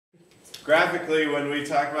Graphically, when we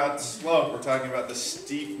talk about slope, we're talking about the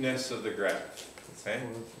steepness of the graph. Okay?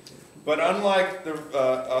 But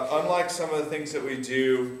unlike some of the things that we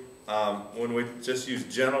do when we just use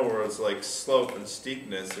general words like slope and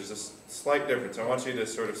steepness, there's a slight difference. I want you to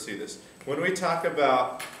sort of see this. When we talk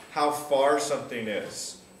about how far something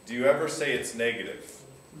is, do you ever say it's negative?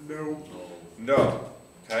 No. No.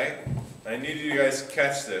 Okay? I need you guys to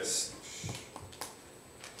catch this.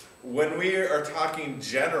 When we are talking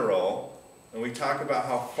general, and we talk about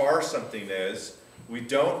how far something is,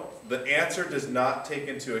 the answer does not take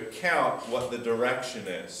into account what the direction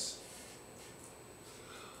is.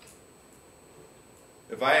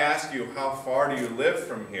 If I ask you, how far do you live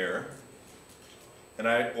from here, and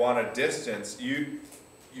I want a distance, you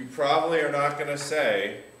probably are not going to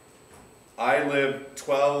say, I live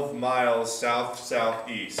 12 miles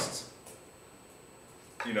south-southeast.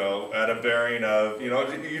 You know, at a bearing of,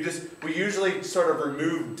 we usually sort of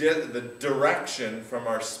remove the direction from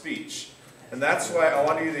our speech. And that's why I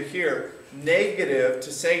want you to hear negative.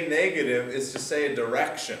 To say negative is to say a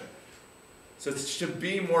direction. So it should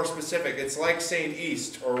be more specific. It's like saying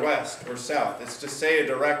east or west or south. It's to say a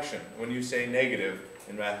direction when you say negative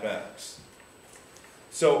in mathematics.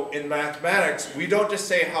 So in mathematics, we don't just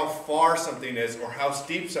say how far something is or how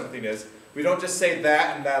steep something is. We don't just say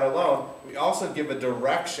that and that alone. We also give a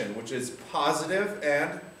direction, which is positive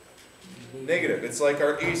and negative. It's like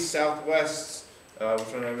our east, south, west. Which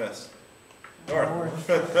one did I miss? North.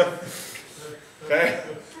 Okay?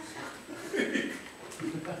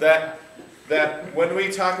 That when we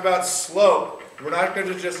talk about slope, we're not going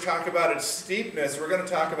to just talk about its steepness. We're going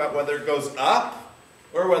to talk about whether it goes up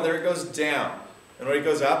or whether it goes down. And when it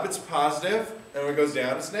goes up, it's positive, and when it goes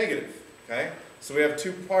down, it's negative. Okay? So we have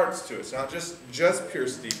two parts to it. It's not just pure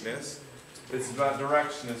steepness. It's about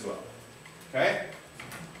direction as well. Okay?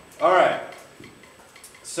 All right.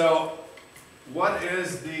 So what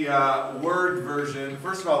is the word version?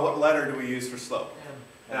 First of all, what letter do we use for slope?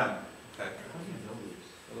 M. Okay.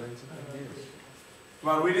 Come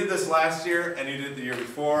on, we did this last year, and you did it the year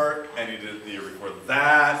before, and you did it the year before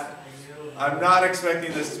that. I'm not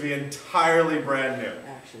expecting this to be entirely brand new.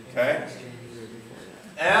 Okay?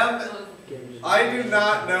 M. I do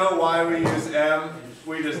not know why we use M.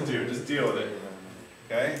 We just do. Just deal with it.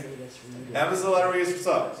 Okay? M is the letter we use for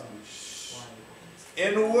slope.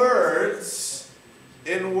 In words,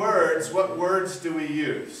 what words do we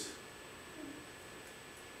use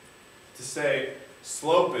to say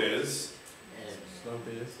slope is?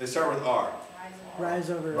 They start with R. Rise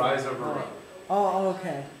over. Rise over run. Oh,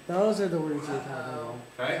 okay. Those are the words you're talking about.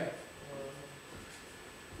 Okay?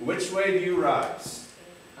 Which way do you rise?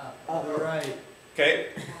 Right.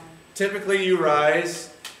 Okay? Typically you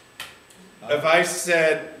rise. If I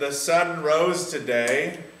said the sun rose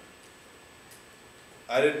today,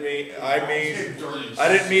 I didn't mean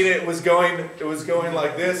it was going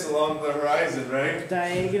like this along the horizon, right?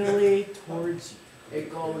 Diagonally towards it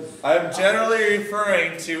goes. I'm generally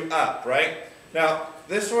referring to up, right? Now,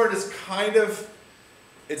 this word is kind of,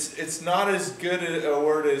 it's not as good a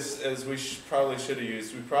word as we probably should have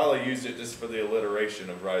used. We probably used it just for the alliteration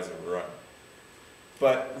of rise over run.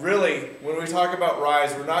 But really, when we talk about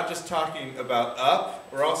rise, we're not just talking about up,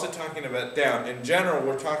 we're also talking about down. In general,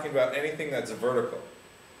 we're talking about anything that's vertical.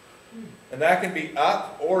 And that can be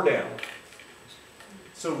up or down.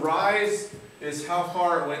 So rise is how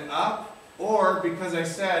far it went up, or because I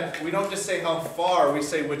said, we don't just say how far, we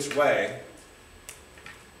say which way.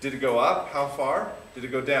 Did it go up? How far? Did it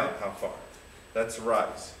go down? How far? That's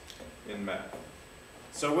rise in math.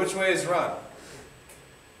 So which way is run?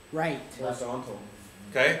 Right. Horizontal.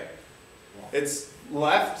 Okay? It's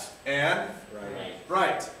left and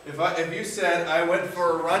right. If you said, I went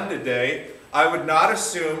for a run today, I would not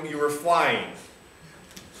assume you were flying.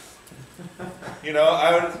 I'm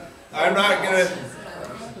not going to,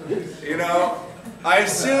 I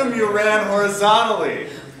assume you ran horizontally,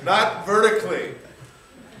 not vertically.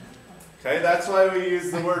 Okay, that's why we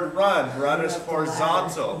use the word run. Run is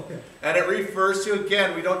horizontal. And it refers to,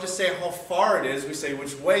 again, we don't just say how far it is, we say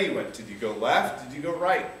which way you went. Did you go left? Did you go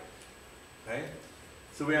right? Okay?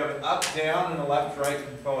 So we have an up, down, and a left, right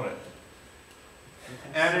component.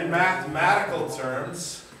 And in mathematical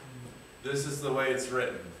terms, this is the way it's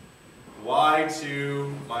written.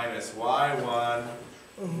 y2 minus y1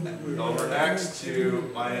 over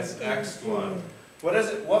x2 minus x1.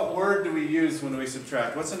 What word do we use when we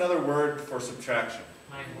subtract? What's another word for subtraction?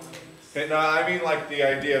 Okay, no, I mean like the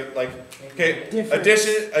idea of a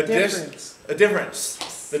difference.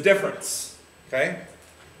 The difference. Okay?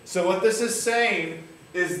 So what this is saying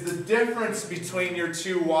is the difference between your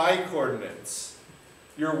two y coordinates.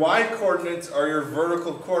 your y coordinates are your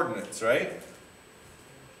vertical coordinates, right?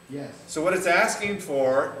 Yes. So what it's asking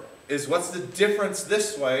for is what's the difference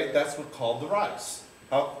this way. That's what's called the rise.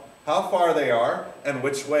 How far they are and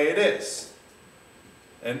which way it is.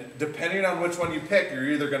 And depending on which one you pick,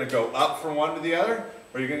 you're either going to go up from one to the other,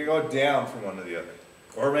 or you're going to go down from one to the other.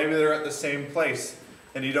 Or maybe they're at the same place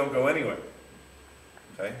and you don't go anywhere.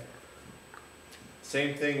 Okay?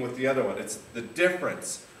 Same thing with the other one. It's the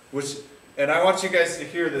difference. And I want you guys to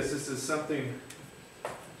hear this. This is something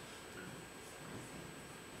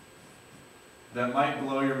that might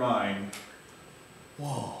blow your mind.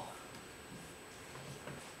 Whoa.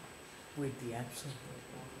 Wait, the absolute.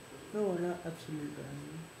 No, not absolute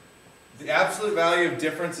value. The absolute value of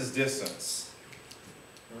difference is distance.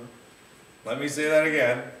 Let me say that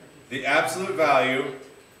again. The absolute value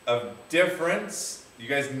of difference, you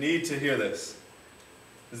guys need to hear this.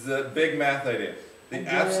 This is a big math idea. The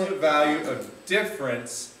absolute value of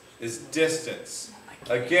difference is distance.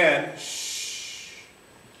 Again, shh.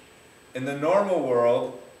 In the normal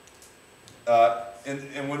world,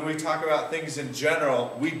 and when we talk about things in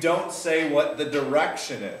general, we don't say what the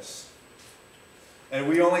direction is. And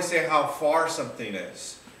we only say how far something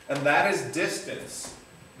is. And that is distance.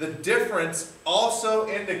 The difference also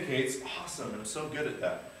indicates, awesome, I'm so good at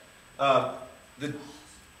that.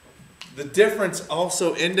 The difference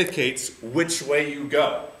also indicates which way you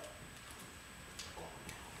go.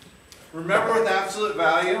 Remember with absolute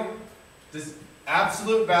value, does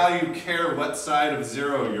absolute value care what side of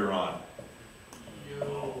 0 you're on?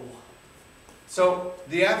 No. So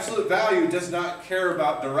the absolute value does not care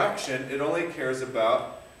about direction, it only cares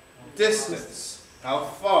about distance. How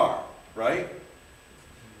far, right?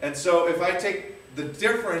 And so if I take the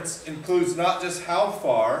difference includes not just how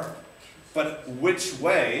far, but which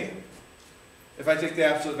way. If I take the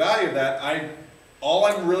absolute value of that, all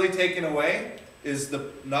I'm really taking away is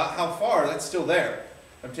not how far, that's still there.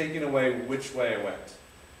 I'm taking away which way I went.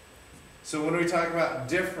 So when we talk about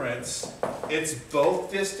difference, it's both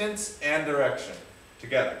distance and direction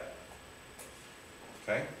together.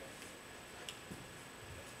 Okay?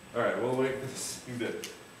 Alright, we'll wait for this thing to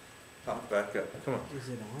pop back up. Come on. Is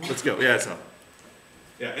it on? Let's go. Yeah, it's on.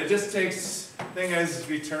 Yeah, it just takes, thing is, if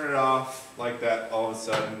you turn it off like that, all of a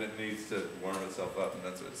sudden it needs to warm itself up, and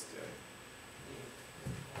that's what it's doing.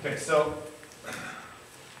 Okay, so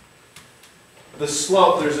the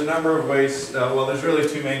slope, there's a number of ways, well, there's really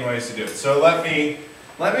two main ways to do it. So let me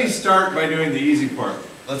start by doing the easy part.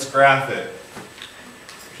 Let's graph it.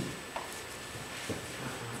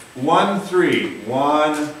 1, 3.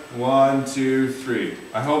 1, 1, 2, 3.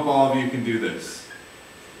 I hope all of you can do this.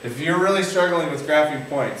 If you're really struggling with graphing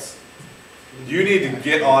points, you need to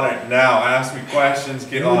get on it now. Ask me questions,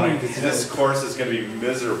 get on it, because this course is going to be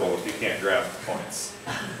miserable if you can't graph points.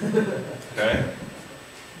 Okay?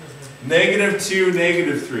 -2,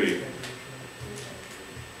 -3.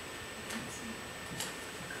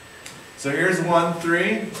 So here's 1,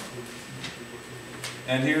 3.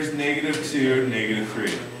 And here's -2,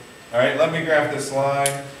 -3. Alright, let me graph this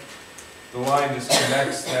line. The line just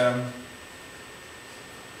connects them.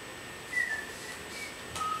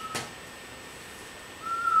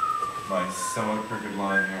 My somewhat crooked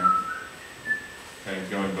line here. Okay,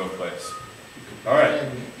 going both ways. Alright.